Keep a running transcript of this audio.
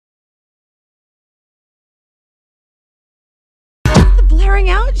Blairing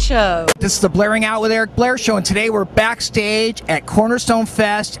Out Show. This is the Blairing Out with Eric Blair Show, and today we're backstage at Cornerstone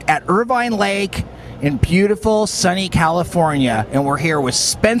Fest at Irvine Lake in beautiful, sunny California. And we're here with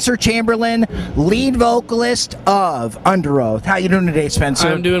Spencer Chamberlain, lead vocalist of UNDEROATH. How you doing today, Spencer?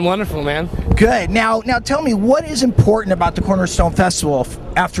 I'm doing wonderful, man. Good. Now tell me, what is important about the Cornerstone Festival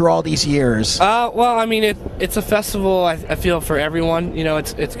after all these years? Well, I mean, it's a festival, I feel, for everyone. You know,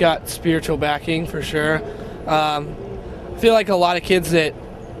 it's got spiritual backing, for sure. I feel like a lot of kids that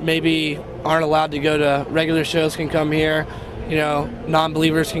maybe aren't allowed to go to regular shows can come here. You know,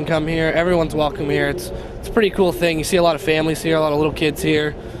 non-believers can come here. Everyone's welcome here. It's a pretty cool thing. You see a lot of families here, a lot of little kids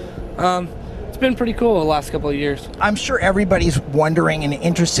here. It's been pretty cool the last couple of years. I'm sure everybody's wondering and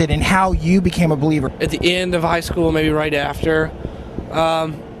interested in how you became a believer. At the end of high school, maybe right after,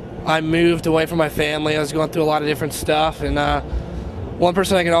 I moved away from my family. I was going through a lot of different stuff, and one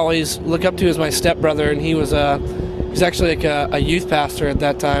person I could always look up to is my stepbrother, and he was actually like a youth pastor at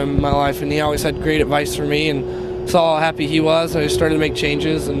that time in my life, and he always had great advice for me, and saw how happy he was. I just started to make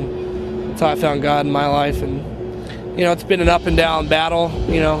changes, and that's how I found God in my life. And you know, it's been an up and down battle.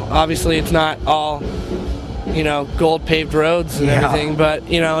 You know, obviously it's not all, you know, gold paved roads and everything, but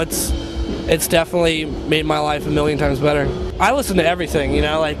you know, it's definitely made my life a million times better. I listen to everything, you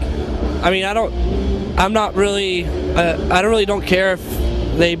know, like, I mean, I don't really don't care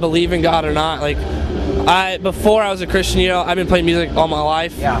if they believe in God or not. Like, before I was a Christian, you know, I've been playing music all my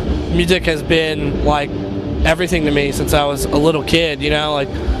life. Yeah. Music has been like everything to me since I was a little kid, you know, like,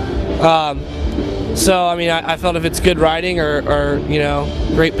 so I mean, I felt if it's good writing or you know,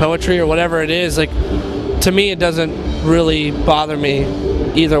 great poetry or whatever it is, like, to me it doesn't really bother me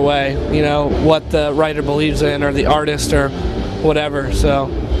either way, you know, what the writer believes in or the artist or whatever. So,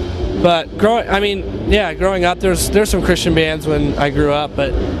 but growing up, there's some Christian bands when I grew up,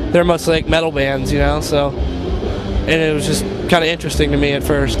 but they're mostly like metal bands, you know, so, and it was just kind of interesting to me at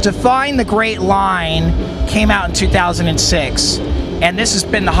first. Define the Great Line came out in 2006, and this has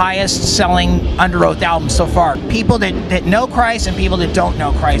been the highest selling UNDEROATH album so far. People that know Christ and people that don't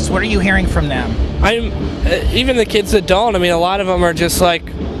know Christ, what are you hearing from them? Even the kids that don't, I mean, a lot of them are just like,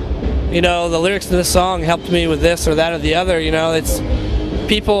 you know, the lyrics to this song helped me with this or that or the other, you know. It's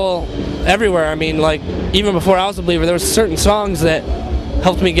people everywhere. I mean, like, even before I was a believer, there was certain songs that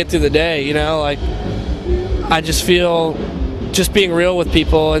helped me get through the day, you know. Like, I just feel, just being real with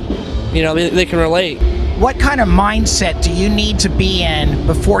people, you know, they can relate. What kind of mindset do you need to be in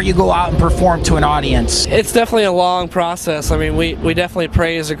before you go out and perform to an audience? It's definitely a long process. I mean, we definitely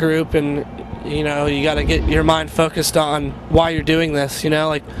pray as a group, and you know, you got to get your mind focused on why you're doing this, you know.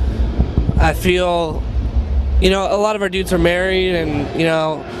 Like, I feel, you know, a lot of our dudes are married, and you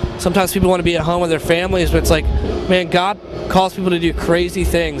know, sometimes people want to be at home with their families, but it's like, man, God calls people to do crazy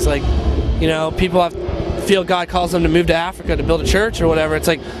things. Like, you know, people feel God calls them to move to Africa to build a church or whatever. It's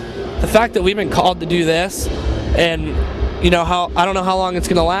like, the fact that we've been called to do this, and you know, I don't know how long it's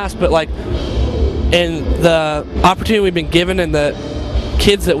gonna last, but like, and the opportunity we've been given and the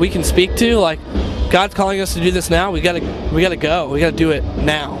kids that we can speak to, like, God's calling us to do this now. We gotta go. We gotta do it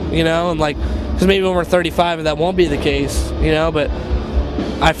now, you know. And like, because maybe when we're 35 that won't be the case, you know. But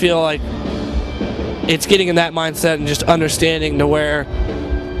I feel like it's getting in that mindset and just understanding to where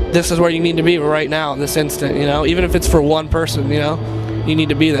this is where you need to be right now in this instant, you know. Even if it's for one person, you know, you need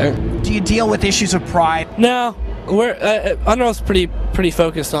to be there. Do you deal with issues of pride? No, we're UNDEROATH's pretty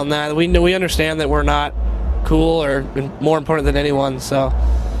focused on that. We understand that we're not cool or more important than anyone. So,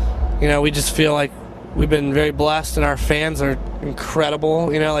 you know, we just feel like we've been very blessed, and our fans are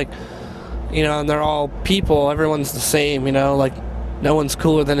incredible. You know, like, you know, and they're all people. Everyone's the same. You know, like, no one's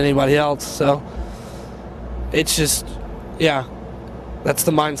cooler than anybody else. So, it's just, yeah, that's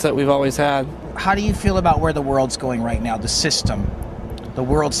the mindset we've always had. How do you feel about where the world's going right now? The system. The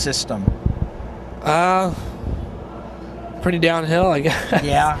world system. Pretty downhill, I guess.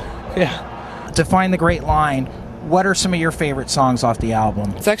 Yeah. Yeah. Define the Great Line. What are some of your favorite songs off the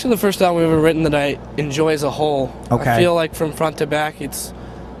album? It's actually the first album we've ever written that I enjoy as a whole. Okay. I feel like from front to back, it's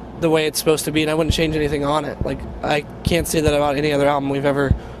the way it's supposed to be, and I wouldn't change anything on it. Like, I can't say that about any other album we've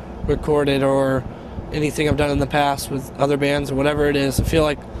ever recorded or anything I've done in the past with other bands or whatever it is. I feel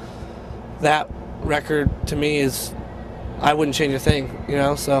like that record to me is, I wouldn't change a thing, you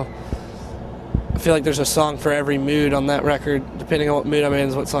know. So I feel like there's a song for every mood on that record, depending on what mood I'm in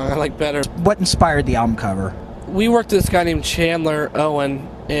is what song I like better. What inspired the album cover? We worked with this guy named Chandler Owen,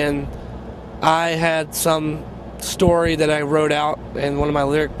 and I had some story that I wrote out in one of my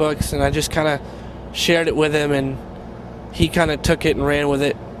lyric books, and I just kind of shared it with him, and he kind of took it and ran with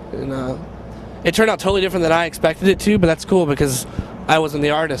it, and it turned out totally different than I expected it to, but that's cool because I wasn't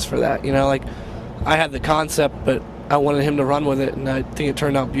the artist for that, you know. Like, I had the concept, but I wanted him to run with it, and I think it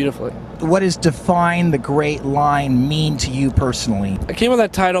turned out beautifully. What does Define the Great Line mean to you personally? I came with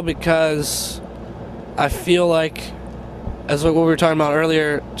that title because I feel like, as what we were talking about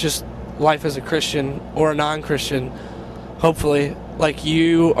earlier, just life as a Christian or a non-Christian, hopefully, like,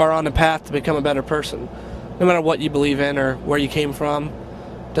 you are on a path to become a better person. No matter what you believe in or where you came from,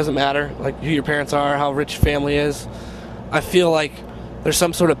 doesn't matter, like who your parents are, how rich your family is. I feel like there's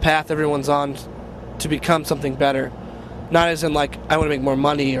some sort of path everyone's on to become something better. Not as in like, I want to make more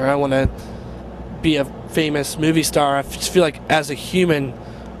money or I want to be a famous movie star. I just feel like as a human,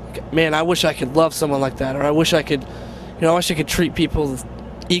 man, I wish I could love someone like that, or I wish I could, you know, I wish I could treat people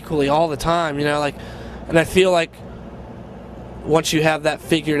equally all the time, you know, like, and I feel like once you have that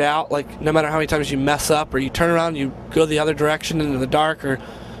figured out, like, no matter how many times you mess up or you turn around, you go the other direction into the dark, or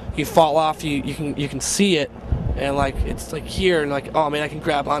you fall off, you can see it, and like, it's like here, and like, oh man, I can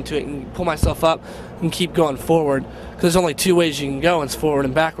grab onto it and pull myself up and keep going forward, because there's only two ways you can go, and it's forward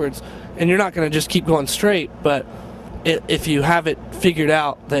and backwards, and you're not going to just keep going straight, but if you have it figured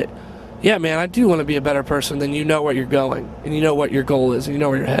out that, yeah, man, I do want to be a better person, then you know where you're going, and you know what your goal is, and you know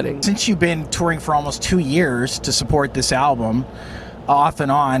where you're heading. Since you've been touring for almost 2 years to support this album, off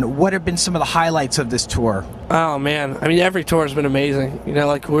and on, what have been some of the highlights of this tour? Oh, man. I mean, every tour has been amazing. You know,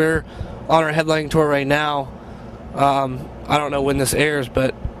 like, we're on our headlining tour right now. I don't know when this airs,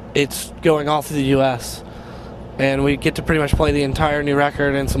 but it's going all through the U.S., and we get to pretty much play the entire new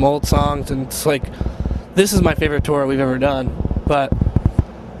record and some old songs, and it's like, this is my favorite tour we've ever done. But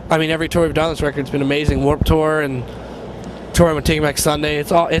I mean, every tour we've done on this record's been amazing. Warped Tour and touring with Taking Back Sunday,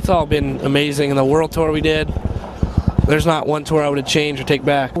 it's all been amazing. And the World Tour we did, there's not one tour I would have changed or take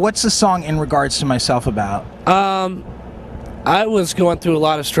back. What's the song In Regards to Myself about? I was going through a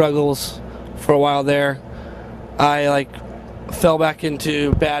lot of struggles for a while there. I like fell back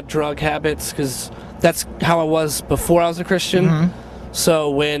into bad drug habits because that's how I was before I was a Christian. Mm-hmm.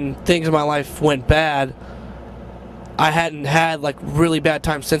 So when things in my life went bad, I hadn't had like really bad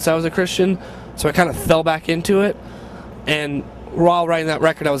times since I was a Christian, so I kind of fell back into it. And while writing that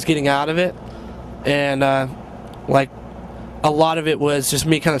record, I was getting out of it, and like a lot of it was just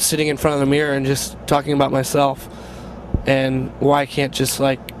me kind of sitting in front of the mirror and just talking about myself and why I can't just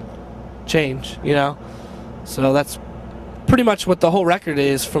like change, you know. So that's pretty much what the whole record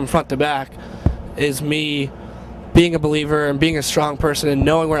is from front to back, is me being a believer and being a strong person and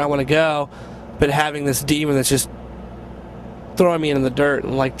knowing where I want to go, but having this demon that's just throwing me in the dirt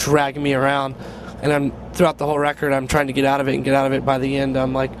and like dragging me around. And throughout the whole record, I'm trying to get out of it and get out of it. By the end,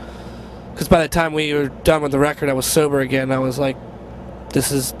 I'm like, because by the time we were done with the record, I was sober again. I was like,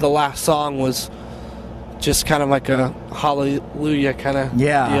 this is the last song was just kind of like a hallelujah kind of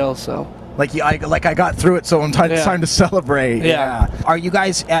deal. So like I got through it, so it's time to celebrate. Yeah. Are you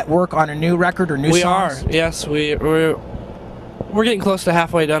guys at work on a new record or new songs? We are. Yes, we're getting close to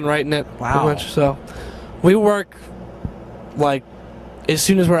halfway done writing it. Wow. Pretty much. So we work like as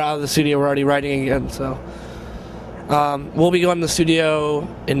soon as we're out of the studio, we're already writing again. So we'll be going to the studio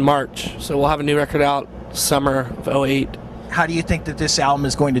in March. So we'll have a new record out summer of '08. How do you think that this album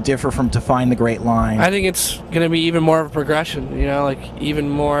is going to differ from Define the Great Line? I think it's going to be even more of a progression, you know, like even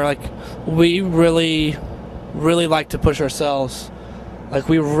more like we really like to push ourselves. Like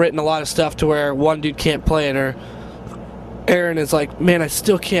we've written a lot of stuff to where one dude can't play it, or Aaron is like, man, I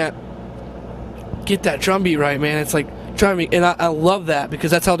still can't get that drum beat right, man. It's like driving me, and I love that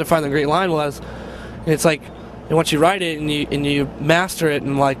because that's how Define the Great Line was. And it's like, and once you write it and you master it,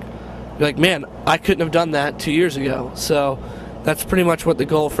 and like you're like, man, I couldn't have done that 2 years ago. So that's pretty much what the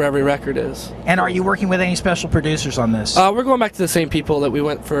goal for every record is. And are you working with any special producers on this? We're going back to the same people that we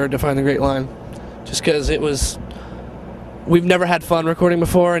went for Define the Great Line, just because we've never had fun recording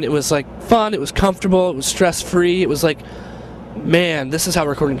before, and it was like fun, it was comfortable, it was stress-free, it was like, man, this is how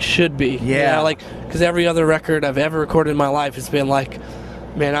recording should be. Yeah. You know, like, because every other record I've ever recorded in my life has been like,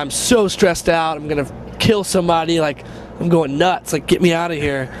 man, I'm so stressed out, I'm going to kill somebody, like, I'm going nuts, like, get me out of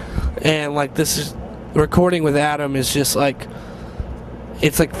here. And like, this is, recording with Adam is just like,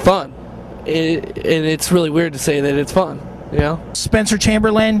 it's like fun. And it's really weird to say that it's fun, you know? Spencer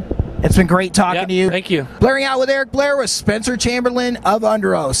Chamberlain, it's been great talking to you. Thank you. Blairing out with Eric Blair with Spencer Chamberlain of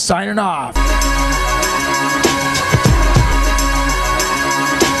UNDEROATH, signing off.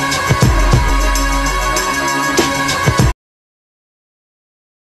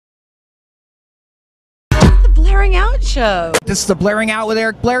 Blairing Out Show. This is the Blairing Out with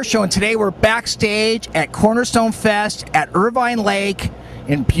Eric Blair Show, and today we're backstage at Cornerstone Fest at Irvine Lake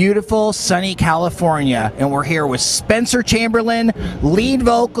in beautiful, sunny California. And we're here with Spencer Chamberlain, lead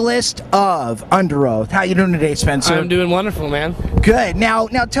vocalist of UNDEROATH. How you doing today, Spencer? I'm doing wonderful, man. Good. Now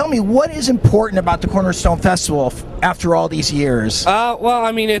tell me, what is important about the Cornerstone Festival after all these years? Well,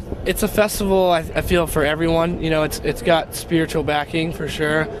 I mean, it's a festival, I feel, for everyone. You know, it's got spiritual backing, for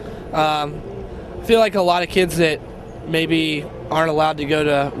sure. I feel like a lot of kids that maybe aren't allowed to go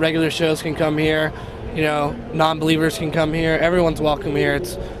to regular shows can come here. You know, non-believers can come here. Everyone's welcome here.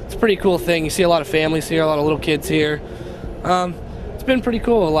 It's a pretty cool thing. You see a lot of families here, a lot of little kids here. It's been pretty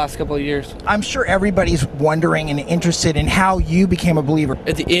cool the last couple of years. I'm sure everybody's wondering and interested in how you became a believer.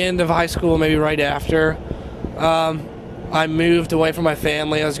 At the end of high school, maybe right after, I moved away from my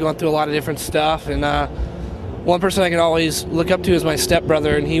family. I was going through a lot of different stuff, and one person I could always look up to is my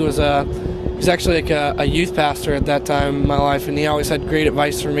stepbrother, and he's actually like a youth pastor at that time in my life, and he always had great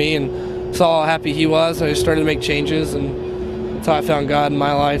advice for me, and saw how happy he was. I just started to make changes, and that's how I found God in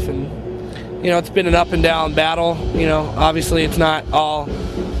my life. And you know, it's been an up and down battle. You know, obviously it's not all,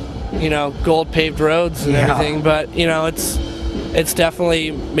 you know, gold paved roads and everything, but you know, it's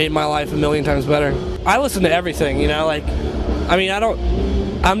definitely made my life a million times better. I listen to everything, you know, like, I mean, I don't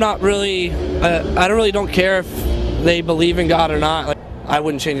care if they believe in God or not. Like, I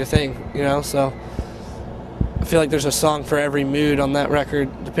wouldn't change a thing, you know, so I feel like there's a song for every mood on that record.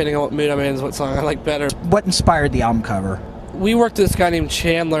 Depending on what mood I'm in is what song I like better. What inspired the album cover? We worked with this guy named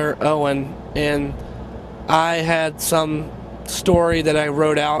Chandler Owen, and I had some story that I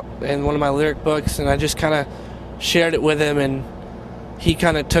wrote out in one of my lyric books, and I just kind of shared it with him, and he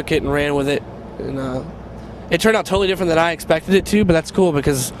kind of took it and ran with it. And it turned out totally different than I expected it to, but that's cool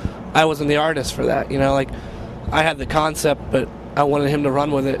because I wasn't the artist for that. You know, like, I had the concept, but I wanted him to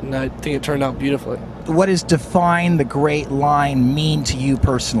run with it, and I think it turned out beautifully. What does Define the Great Line mean to you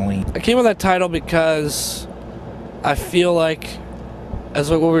personally? I came with that title because I feel like, as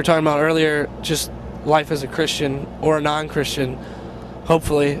what we were talking about earlier, just life as a Christian or a non-Christian,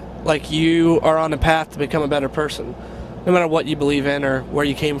 hopefully, like, you are on a path to become a better person. No matter what you believe in or where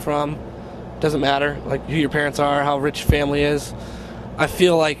you came from, doesn't matter, like who your parents are, how rich your family is. I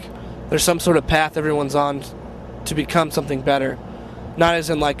feel like there's some sort of path everyone's on to become something better. Not as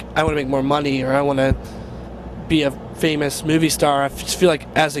in like, I want to make more money or I want to be a famous movie star. I just feel like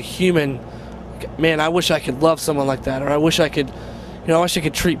as a human, man, I wish I could love someone like that, or I wish I could, you know, I wish I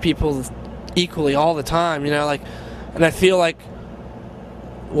could treat people equally all the time, you know, like, and I feel like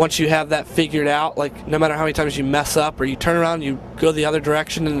once you have that figured out, like, no matter how many times you mess up or you turn around, you go the other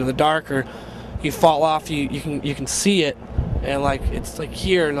direction into the dark, or you fall off, you can see it, and like, it's like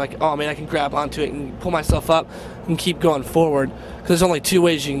here, and like, oh man, I can grab onto it and pull myself up and keep going forward, because there's only two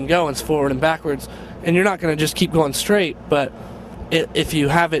ways you can go, and it's forward and backwards, and you're not going to just keep going straight. But if you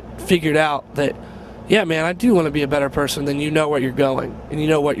have it figured out that, yeah man, I do want to be a better person, then you know where you're going, and you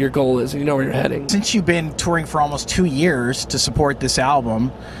know what your goal is, and you know where you're heading. Since you've been touring for almost 2 years to support this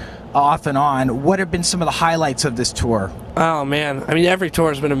album, off and on, what have been some of the highlights of this tour? Oh man, I mean, every tour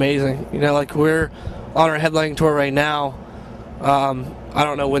has been amazing. You know, like, we're on our headlining tour right now. I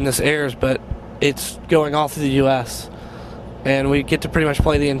don't know when this airs, but it's going all through the U.S. and we get to pretty much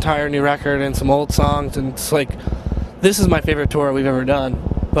play the entire new record and some old songs, and it's like, this is my favorite tour we've ever done.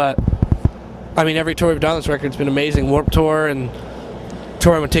 But I mean, every tour we've done on this record's been amazing. Warped Tour and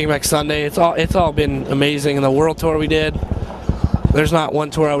touring with Taking Back Sunday, it's all been amazing. And the World Tour we did, there's not one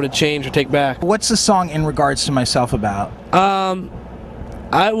tour I would have changed or take back. What's the song In Regards to Myself about?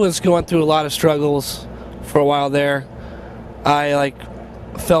 I was going through a lot of struggles for a while there. I like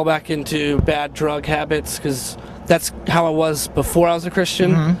fell back into bad drug habits because that's how I was before I was a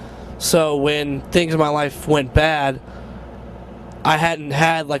Christian. Mm-hmm. So when things in my life went bad, I hadn't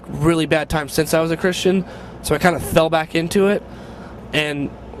had like really bad times since I was a Christian, so I kind of fell back into it. And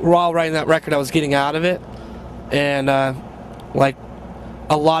while writing that record, I was getting out of it, and like,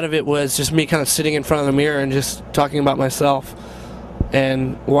 a lot of it was just me kind of sitting in front of the mirror and just talking about myself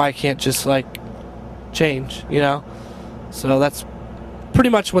and why I can't just like change, you know. So that's pretty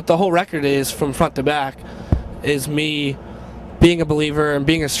much what the whole record is, from front to back, is me being a believer and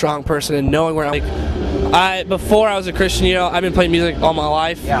being a strong person and knowing where I'm like, before I was a Christian, you know, I've been playing music all my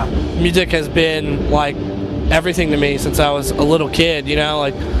life. Yeah. Music has been like everything to me since I was a little kid, you know,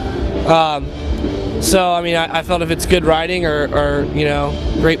 like, so I mean, I felt if it's good writing or you know,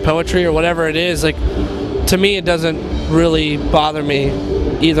 great poetry or whatever it is, like, to me it doesn't really bother me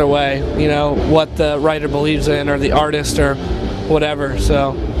either way, you know, what the writer believes in or the artist or whatever.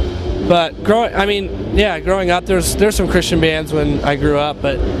 So, but growing up, there's some Christian bands when I grew up,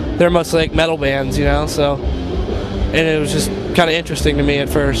 but they're mostly like metal bands, you know, so, and it was just kind of interesting to me at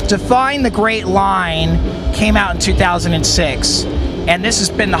first. Define the Great Line came out in 2006. and this has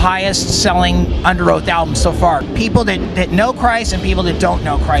been the highest selling Underoath album so far. People that know Christ and people that don't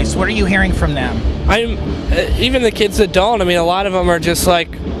know Christ, what are you hearing from them? Even the kids that don't, I mean, a lot of them are just like,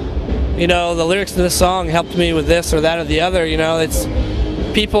 you know, the lyrics to this song helped me with this or that or the other, you know. It's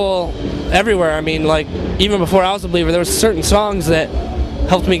people everywhere. I mean, like, even before I was a believer, there were certain songs that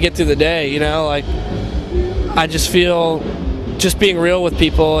helped me get through the day, you know. Like, I just feel just being real with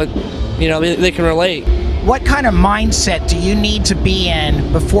people, you know, they can relate. What kind of mindset do you need to be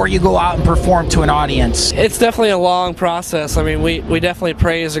in before you go out and perform to an audience? It's definitely a long process. I mean, we definitely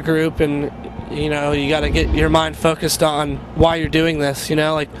pray as a group, and, you know, you got to get your mind focused on why you're doing this, you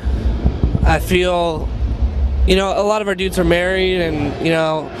know. Like, I feel, you know, a lot of our dudes are married, and, you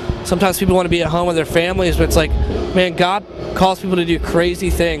know, sometimes people want to be at home with their families, but it's like, man, God calls people to do crazy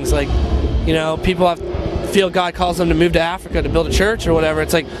things. Like, you know, people feel God calls them to move to Africa to build a church or whatever.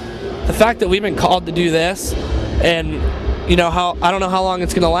 It's like, the fact that we've been called to do this, and, you know, I don't know how long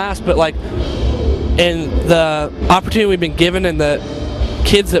it's going to last, but, like, and the opportunity we've been given and the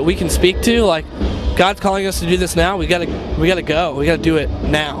kids that we can speak to, like, God's calling us to do this now. We gotta go. We gotta do it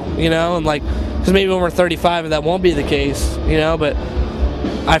now, you know. And, like, because maybe when we're 35 that won't be the case, you know. But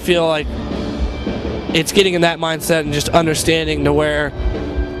I feel like it's getting in that mindset and just understanding to where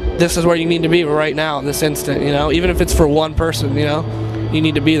this is where you need to be right now in this instant, you know. Even if it's for one person, you know, you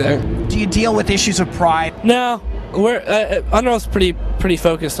need to be there. Do you deal with issues of pride? No, we're Underoath's pretty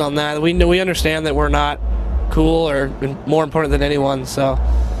focused on that. We understand that we're not cool or more important than anyone, so,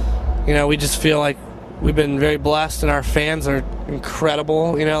 you know, we just feel like we've been very blessed, and our fans are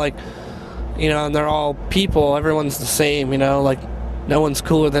incredible, you know, like, you know, and they're all people. Everyone's the same, you know, like, no one's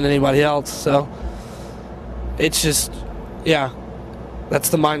cooler than anybody else. So it's just, yeah, that's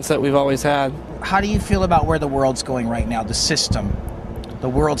the mindset we've always had. How do you feel about where the world's going right now, the system, the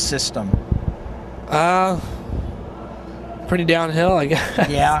world system? Pretty downhill, I guess.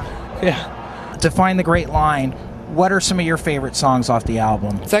 Yeah? Yeah. To find the great line, what are some of your favorite songs off the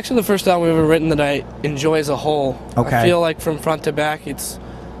album? It's actually the first album we've ever written that I enjoy as a whole. Okay. I feel like from front to back, it's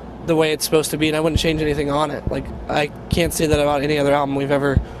the way it's supposed to be, and I wouldn't change anything on it. Like, I can't say that about any other album we've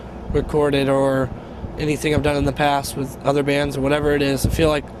ever recorded or anything I've done in the past with other bands or whatever it is. I feel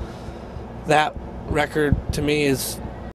like that record, to me, is